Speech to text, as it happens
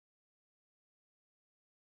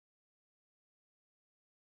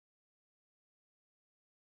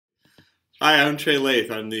Hi, I'm Trey Lath.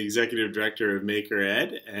 I'm the Executive Director of Maker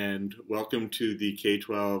Ed, and welcome to the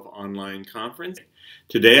K-12 online conference.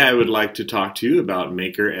 Today I would like to talk to you about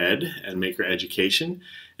Maker Ed and Maker Education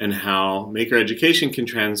and how Maker Education can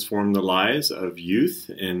transform the lives of youth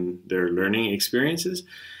in their learning experiences,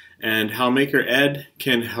 and how Maker Ed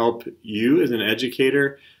can help you as an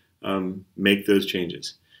educator make those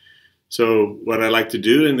changes. So what I'd like to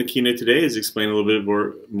do in the keynote today is explain a little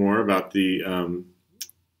bit more about the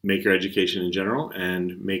Maker Education in general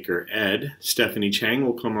and Maker Ed. Stephanie Chang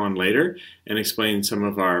will come on later and explain some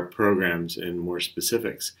of our programs in more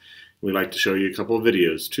specifics. We'd like to show you a couple of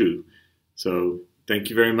videos too. So thank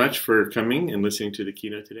you very much for coming and listening to the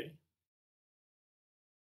keynote today.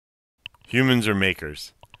 Humans are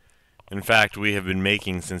makers. In fact, we have been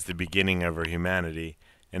making since the beginning of our humanity,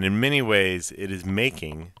 and in many ways it is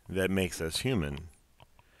making that makes us human.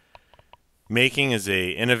 Making is an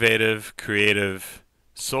innovative, creative,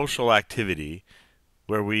 social activity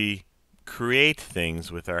where we create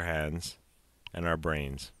things with our hands and our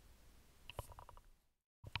brains.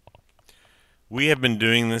 We have been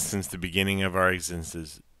doing this since the beginning of our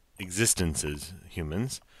existences,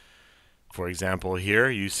 humans. For example, here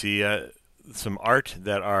you see some art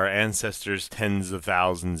that our ancestors tens of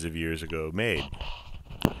thousands of years ago made.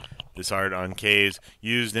 This art on caves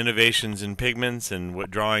used innovations in pigments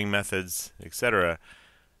and drawing methods, etc.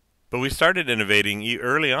 But we started innovating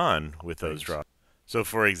early on with those drawings. So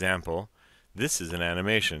for example, this is an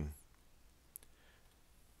animation.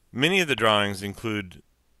 Many of the drawings include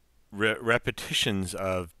repetitions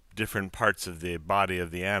of different parts of the body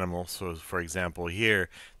of the animal. So for example, here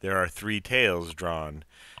there are 3 tails drawn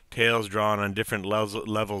on different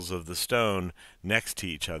levels of the stone next to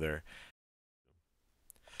each other.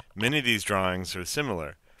 Many of these drawings are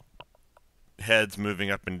similar. Heads moving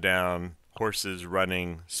up and down, horses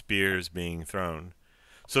running, spears being thrown.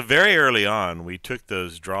 So very early on, we took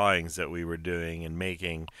those drawings that we were doing and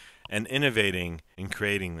making and innovating and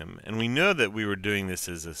creating them. And we know that we were doing this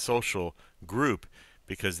as a social group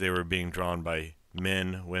because they were being drawn by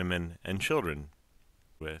men, women, and children.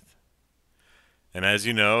 And as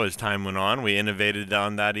you know, as time went on, we innovated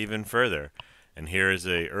on that even further. And here is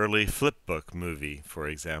an early flipbook movie, for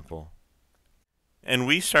example. And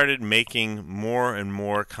we started making more and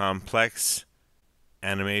more complex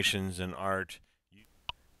animations and art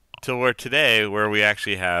till we're today where we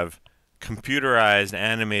actually have computerized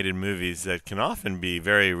animated movies that can often be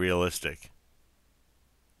very realistic.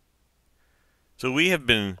 So we have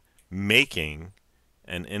been making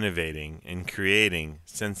and innovating and creating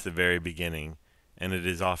since the very beginning, and it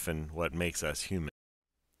is often what makes us human.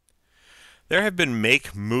 There have been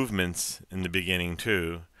make movements in the beginning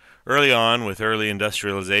too. Early on, with early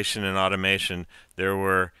industrialization and automation, there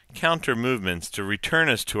were counter movements to return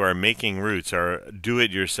us to our making roots, our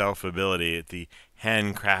do-it-yourself ability, at the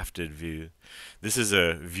handcrafted view. This is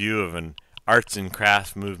a view of an arts and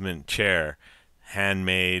crafts movement chair,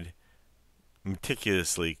 handmade,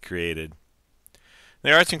 meticulously created.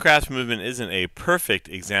 The arts and crafts movement isn't a perfect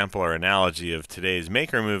example or analogy of today's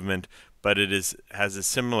maker movement, but it has a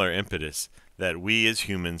similar impetus that we as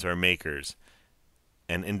humans are makers.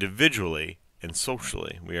 And individually and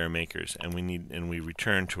socially, we are makers, and we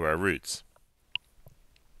return to our roots.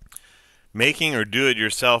 Making or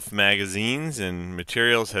do-it-yourself magazines and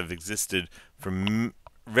materials have existed from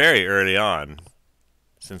very early on,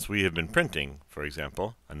 since we have been printing, for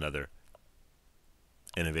example, another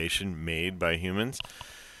innovation made by humans.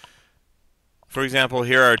 For example,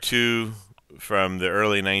 here are 2 from the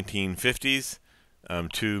early 1950s.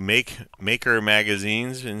 2 maker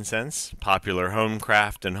magazines, in a sense, popular home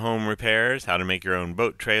craft and home repairs, how to make your own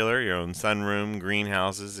boat trailer, your own sunroom,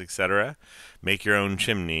 greenhouses, etc. Make your own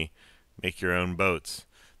chimney, make your own boats.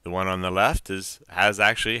 The one on the left has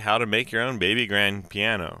actually how to make your own baby grand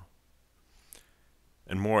piano.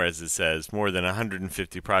 And more, as it says, more than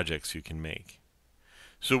 150 projects you can make.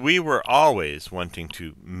 So we were always wanting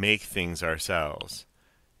to make things ourselves.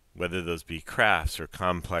 Whether those be crafts or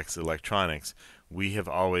complex electronics, we have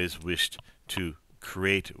always wished to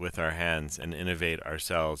create with our hands and innovate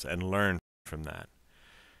ourselves and learn from that.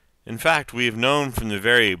 In fact, we have known from the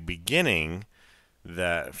very beginning,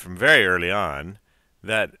 that from very early on,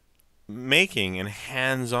 that making and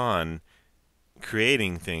hands-on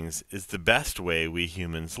creating things is the best way we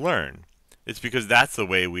humans learn. It's because that's the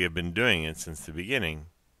way we have been doing it since the beginning.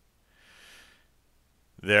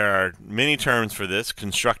 There are many terms for this: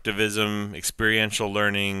 constructivism, experiential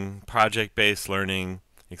learning, project-based learning,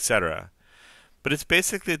 etc. But it's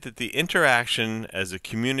basically that the interaction as a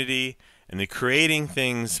community and the creating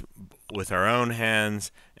things with our own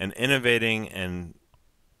hands and innovating and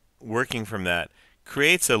working from that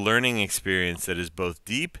creates a learning experience that is both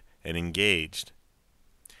deep and engaged.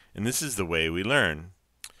 And this is the way we learn.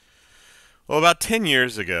 Well, about 10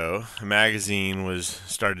 years ago, a magazine was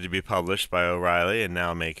started to be published by O'Reilly and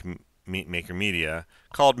now Maker Media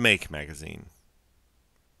called Make Magazine.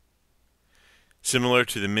 Similar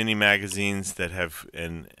to the many magazines that have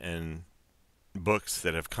and books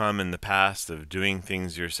that have come in the past of doing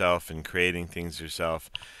things yourself and creating things yourself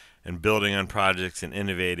and building on projects and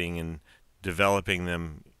innovating and developing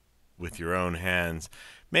them with your own hands,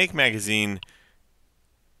 Make Magazine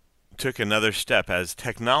took another step as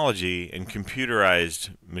technology and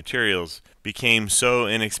computerized materials became so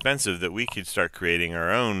inexpensive that we could start creating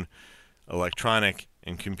our own electronic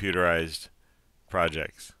and computerized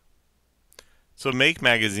projects. So Make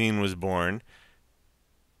Magazine was born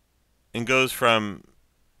and goes from,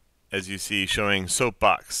 as you see, showing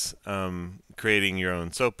soapbox, creating your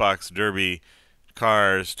own soapbox derby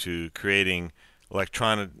cars, to creating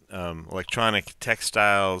electronic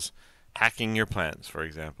textiles, hacking your plants, for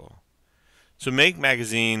example. So Make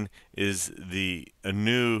Magazine is a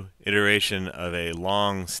new iteration of a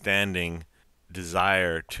long-standing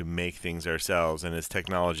desire to make things ourselves, and as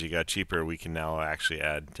technology got cheaper, we can now actually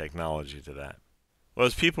add technology to that. Well,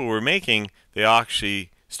 as people were making, they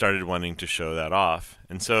actually started wanting to show that off,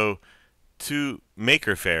 and so 2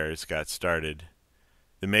 maker fairs got started.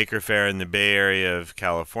 The Maker Faire in the Bay Area of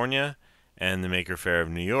California and the Maker Faire of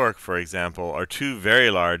New York, for example, are 2 very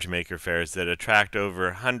large maker fairs that attract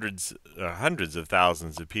over hundreds of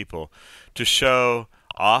thousands of people to show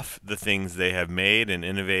off the things they have made and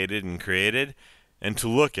innovated and created, and to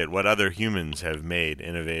look at what other humans have made,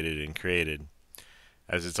 innovated, and created.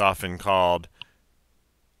 As it's often called,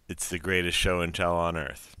 it's the greatest show and tell on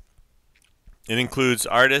earth. It includes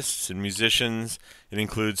artists and musicians. It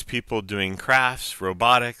includes people doing crafts,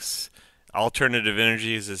 robotics, alternative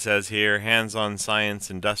energy, as it says here, hands-on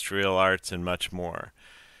science, industrial arts, and much more.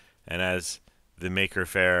 And as the Maker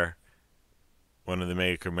Faire, one of the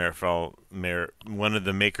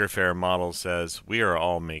Maker Faire models says, we are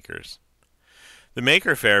all makers. The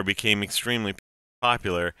Maker Faire became extremely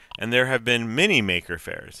popular, and there have been many Maker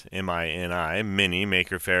Fairs, M-I-N-I, many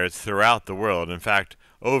Maker Fairs throughout the world. In fact,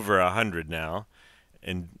 over 100 now,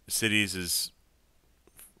 in cities as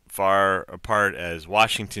far apart as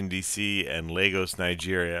Washington, D.C. and Lagos,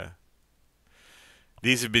 Nigeria.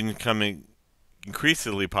 These have been becoming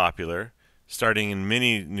increasingly popular, starting in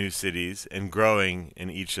many new cities and growing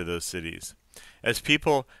in each of those cities, as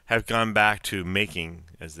people have gone back to making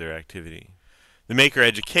as their activity. The Maker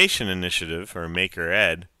Education Initiative, or Maker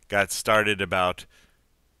Ed, got started about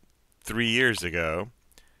 3 years ago,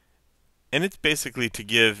 and it's basically to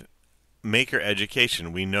give maker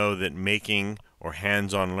education. We know that making or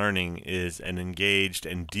hands-on learning is an engaged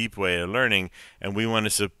and deep way of learning, and we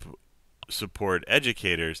want to support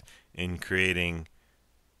educators in creating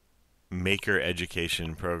maker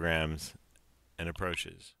education programs and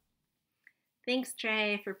approaches. Thanks,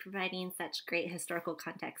 Trey, for providing such great historical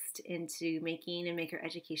context into making and maker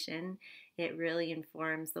education. It really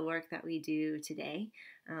informs the work that we do today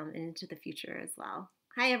and into the future as well.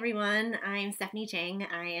 Hi, everyone. I'm Stephanie Chang.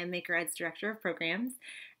 I am Maker Ed's Director of Programs,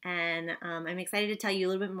 and I'm excited to tell you a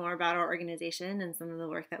little bit more about our organization and some of the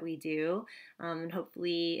work that we do, and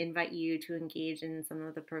hopefully invite you to engage in some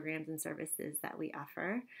of the programs and services that we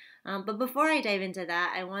offer. But before I dive into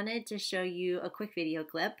that, I wanted to show you a quick video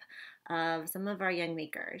clip of some of our young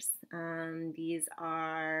makers. These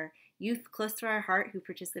are youth close to our heart who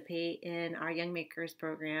participate in our Young Makers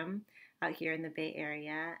program out here in the Bay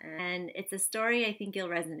Area, and it's a story I think you'll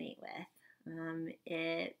resonate with.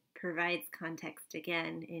 It provides context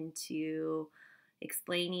again into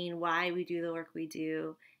explaining why we do the work we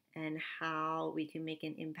do and how we can make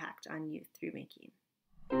an impact on youth through making.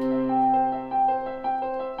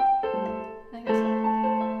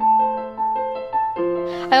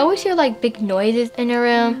 I always hear like big noises in a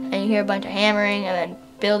room, and you hear a bunch of hammering and then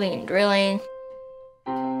building and drilling.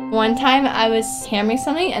 One time I was hammering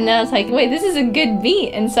something and then I was like, wait, this is a good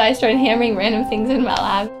beat. And so I started hammering random things in my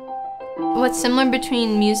lab. What's similar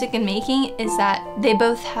between music and making is that they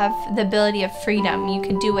both have the ability of freedom. You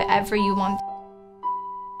can do whatever you want.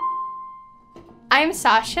 I'm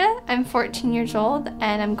Sasha, I'm 14 years old,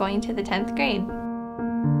 and I'm going to the 10th grade.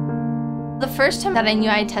 The first time that I knew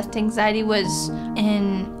I had test anxiety was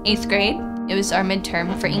in 8th grade. It was our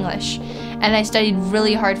midterm for English, and I studied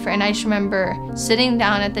really hard for it, and I just remember sitting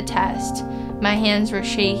down at the test, my hands were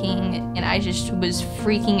shaking, and I just was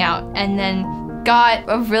freaking out, and then got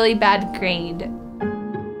a really bad grade.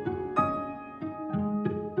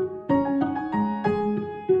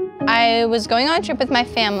 I I was going on a trip with my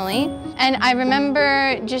family, and I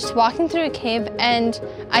remember just walking through a cave, and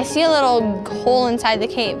I see a little hole inside the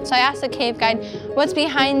cave. So I asked the cave guide, what's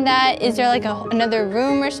behind that? Is there like another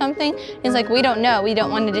room or something? He's like, we don't know. We don't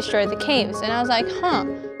want to destroy the caves. And I was like, huh,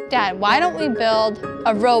 Dad, why don't we build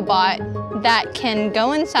a robot that can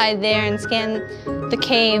go inside there and scan the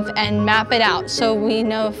cave and map it out so we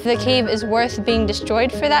know if the cave is worth being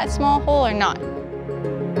destroyed for that small hole or not.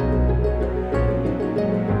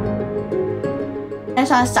 I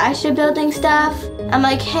saw Sasha building stuff. I'm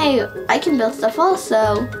like, hey, I can build stuff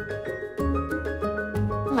also.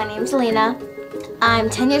 My name's Lena. I'm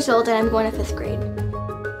 10 years old and I'm going to 5th grade.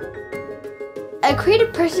 A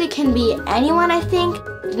creative person can be anyone, I think.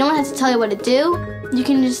 No one has to tell you what to do. You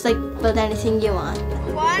can just like build anything you want.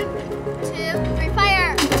 1, 2, 3,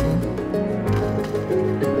 fire!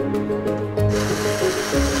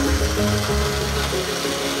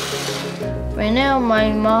 Right now,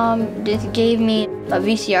 my mom just gave me a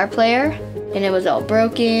VCR player, and it was all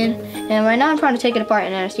broken. And right now, I'm trying to take it apart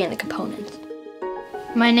and understand the components.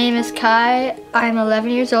 My name is Kai. I'm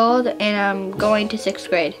 11 years old, and I'm going to 6th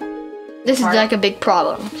grade. This is like a big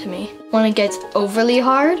problem to me. When it gets overly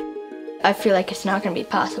hard, I feel like it's not going to be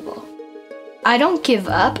possible. I don't give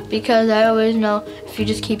up because I always know if you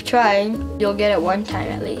just keep trying, you'll get it one time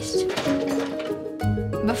at least.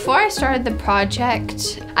 Before I started the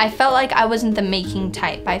project, I felt like I wasn't the making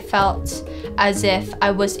type. I felt as if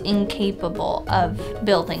I was incapable of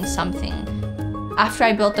building something. After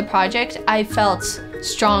I built the project, I felt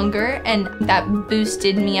stronger, and that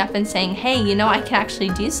boosted me up and saying, hey, you know, I can actually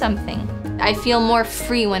do something. I feel more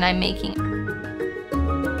free when I'm making.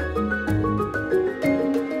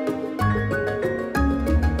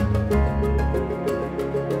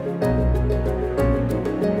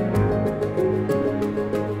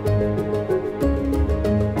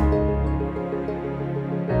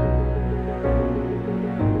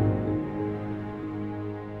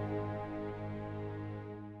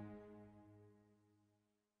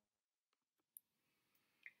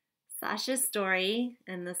 Sasha's story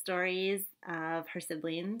and the stories of her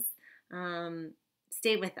siblings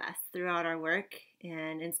stay with us throughout our work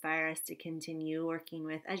and inspire us to continue working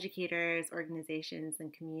with educators, organizations,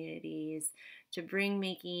 and communities to bring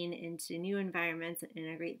making into new environments and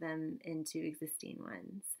integrate them into existing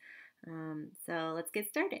ones. So let's get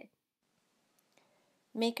started.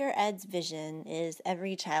 Maker Ed's vision is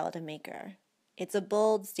every child a maker. It's a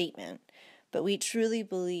bold statement, but we truly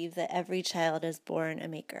believe that every child is born a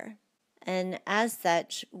maker. And as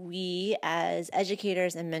such, we as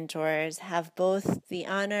educators and mentors have both the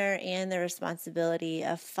honor and the responsibility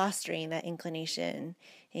of fostering that inclination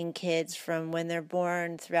in kids from when they're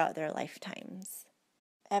born throughout their lifetimes.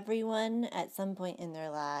 Everyone at some point in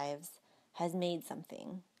their lives has made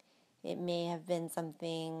something. It may have been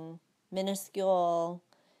something minuscule,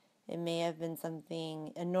 it may have been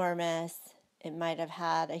something enormous, it might have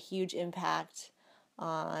had a huge impact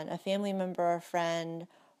on a family member or friend,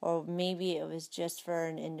 or maybe it was just for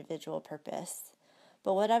an individual purpose.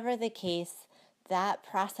 But whatever the case, that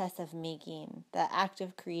process of making, the act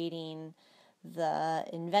of creating, the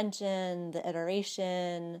invention, the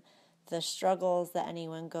iteration, the struggles that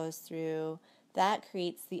anyone goes through, that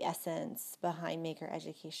creates the essence behind maker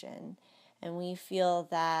education. And we feel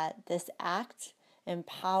that this act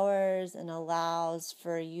empowers and allows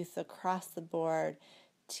for youth across the board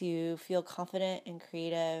to feel confident and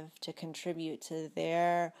creative to contribute to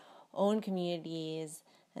their own communities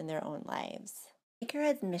and their own lives.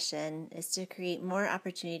 MakerEd's mission is to create more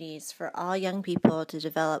opportunities for all young people to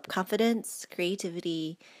develop confidence,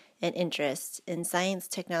 creativity, and interest in science,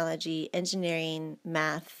 technology, engineering,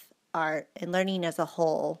 math, art, and learning as a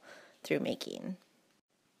whole through making.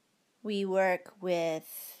 We work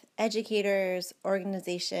with educators,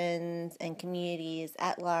 organizations, and communities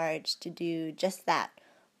at large to do just that,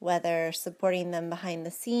 whether supporting them behind the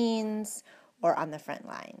scenes or on the front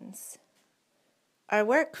lines. Our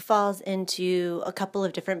work falls into a couple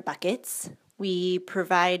of different buckets. We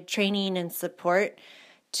provide training and support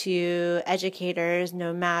to educators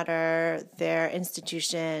no matter their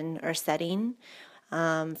institution or setting.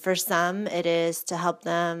 For some, it is to help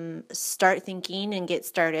them start thinking and get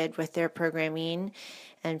started with their programming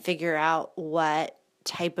and figure out what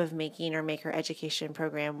type of making or maker education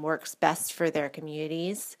program works best for their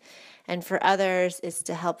communities. And for others, it's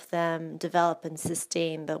to help them develop and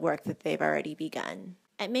sustain the work that they've already begun.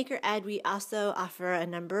 At Maker Ed, we also offer a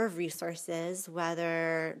number of resources,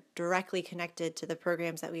 whether directly connected to the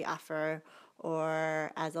programs that we offer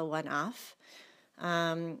or as a one-off.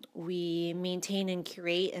 We maintain and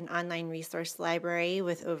curate an online resource library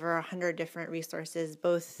with over 100 different resources,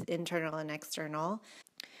 both internal and external.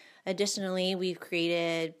 Additionally, we've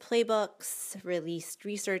created playbooks, released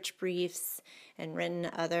research briefs, and written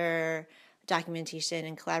other documentation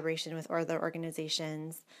in collaboration with other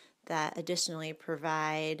organizations that additionally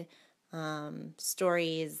provide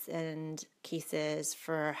stories and cases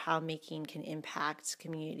for how making can impact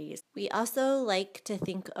communities. We also like to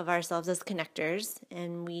think of ourselves as connectors,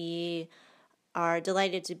 and we are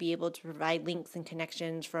delighted to be able to provide links and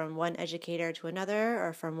connections from one educator to another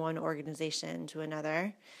or from one organization to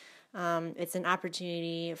another. It's an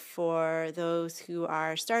opportunity for those who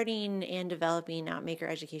are starting and developing out maker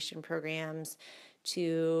education programs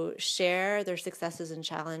to share their successes and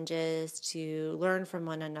challenges, to learn from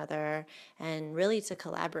one another, and really to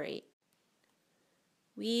collaborate.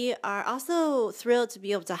 We are also thrilled to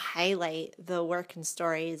be able to highlight the work and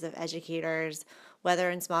stories of educators,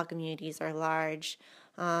 whether in small communities or large,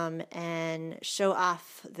 and show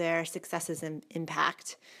off their successes and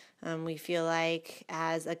impact. We feel like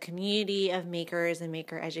as a community of makers and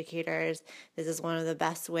maker educators, this is one of the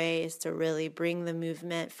best ways to really bring the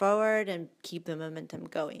movement forward and keep the momentum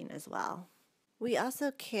going as well. We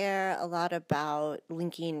also care a lot about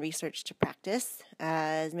linking research to practice.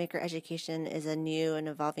 As maker education is a new and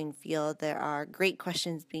evolving field, there are great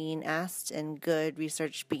questions being asked and good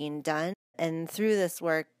research being done. And through this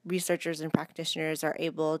work, researchers and practitioners are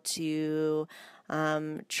able to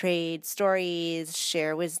trade stories,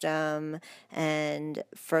 share wisdom, and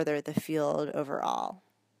further the field overall.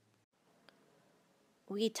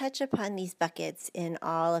 We touch upon these buckets in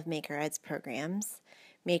all of Maker Ed's programs.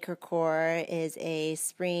 Maker Core is a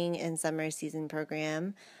spring and summer season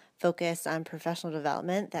program focused on professional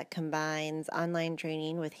development that combines online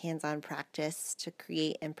training with hands-on practice to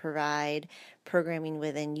create and provide programming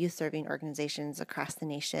within youth-serving organizations across the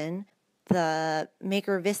nation. The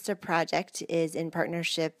Maker Vista project is in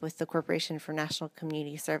partnership with the Corporation for National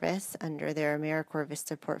Community Service under their AmeriCorps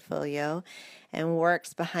Vista portfolio and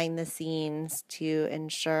works behind the scenes to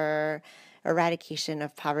ensure eradication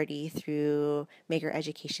of poverty through maker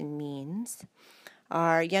education means.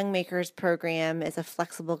 Our Young Makers program is a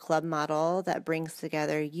flexible club model that brings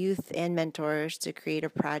together youth and mentors to create a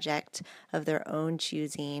project of their own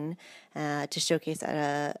choosing to showcase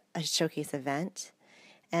at a showcase event.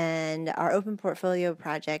 And our Open Portfolio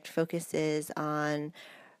project focuses on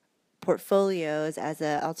portfolios as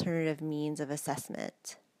an alternative means of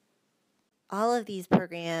assessment. All of these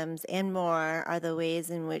programs and more are the ways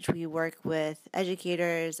in which we work with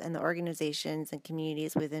educators and the organizations and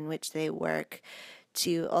communities within which they work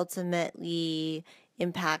to ultimately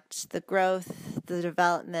impact the growth, the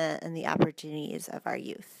development, and the opportunities of our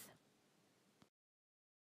youth.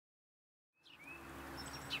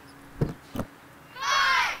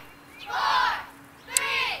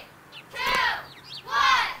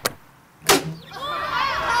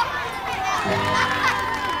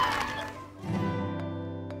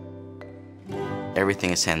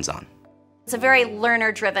 Everything is hands-on. It's a very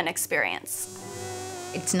learner-driven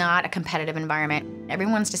experience. It's not a competitive environment.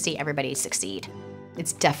 Everyone wants to see everybody succeed.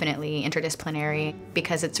 It's definitely interdisciplinary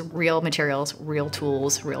because it's real materials, real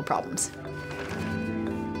tools, real problems.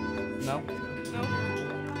 No.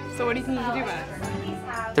 So what do you think you can do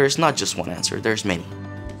about it? There's not just one answer, there's many.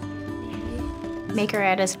 Maker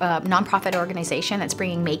Ed is a nonprofit organization that's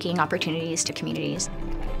bringing making opportunities to communities.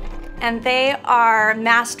 And they are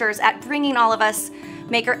masters at bringing all of us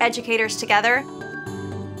maker educators together.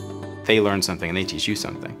 They learn something and they teach you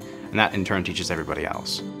something, and that in turn teaches everybody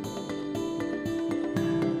else.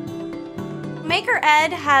 Maker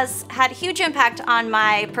Ed has had huge impact on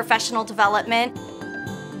my professional development.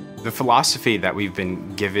 The philosophy that we've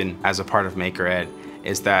been given as a part of Maker Ed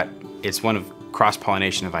is that it's one of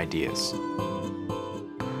cross-pollination of ideas.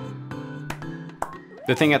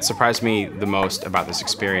 The thing that surprised me the most about this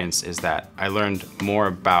experience is that I learned more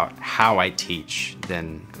about how I teach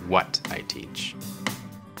than what I teach.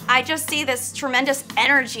 I just see this tremendous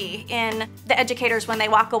energy in the educators when they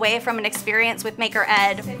walk away from an experience with Maker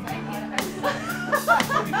Ed.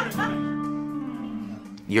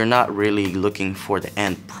 You're not really looking for the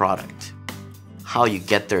end product. How you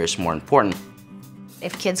get there is more important.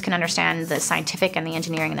 If kids can understand the scientific and the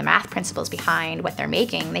engineering and the math principles behind what they're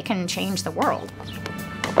making, they can change the world.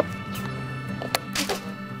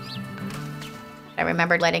 I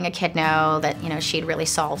remember letting a kid know that, she'd really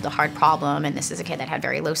solved a hard problem, and this is a kid that had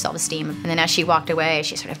very low self-esteem. And then as she walked away,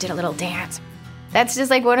 she sort of did a little dance. That's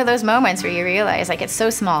just like one of those moments where you realize, like, it's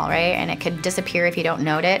so small, right? And it could disappear if you don't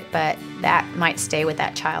note it, but that might stay with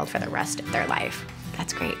that child for the rest of their life.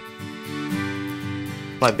 That's great.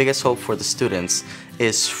 My biggest hope for the students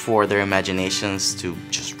is for their imaginations to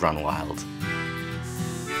just run wild.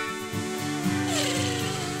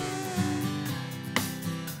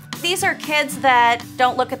 These are kids that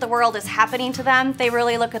don't look at the world as happening to them. They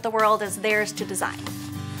really look at the world as theirs to design.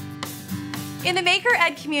 In the Maker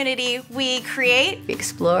Ed community, we create, We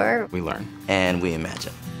explore, We learn. And we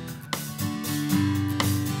imagine.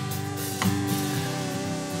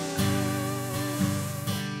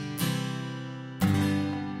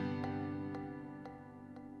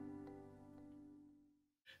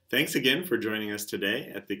 Thanks again for joining us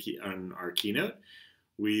today at on our keynote.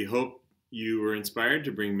 We hope you were inspired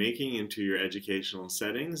to bring making into your educational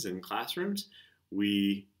settings and classrooms.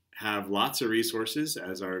 We have lots of resources,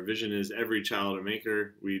 as our vision is every child a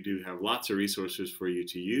maker. We do have lots of resources for you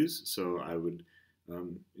to use, so I would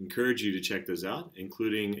encourage you to check those out,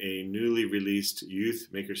 including a newly released youth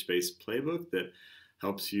makerspace playbook that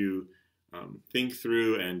helps you think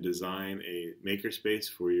through and design a makerspace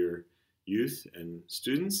for your youth and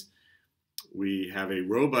students. We have a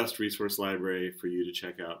robust resource library for you to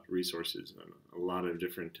check out resources on a lot of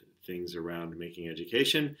different things around making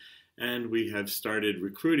education. And we have started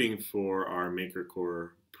recruiting for our Maker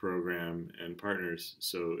Core program and partners.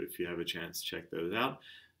 So if you have a chance, check those out.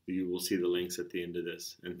 You will see the links at the end of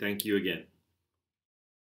this. And thank you again.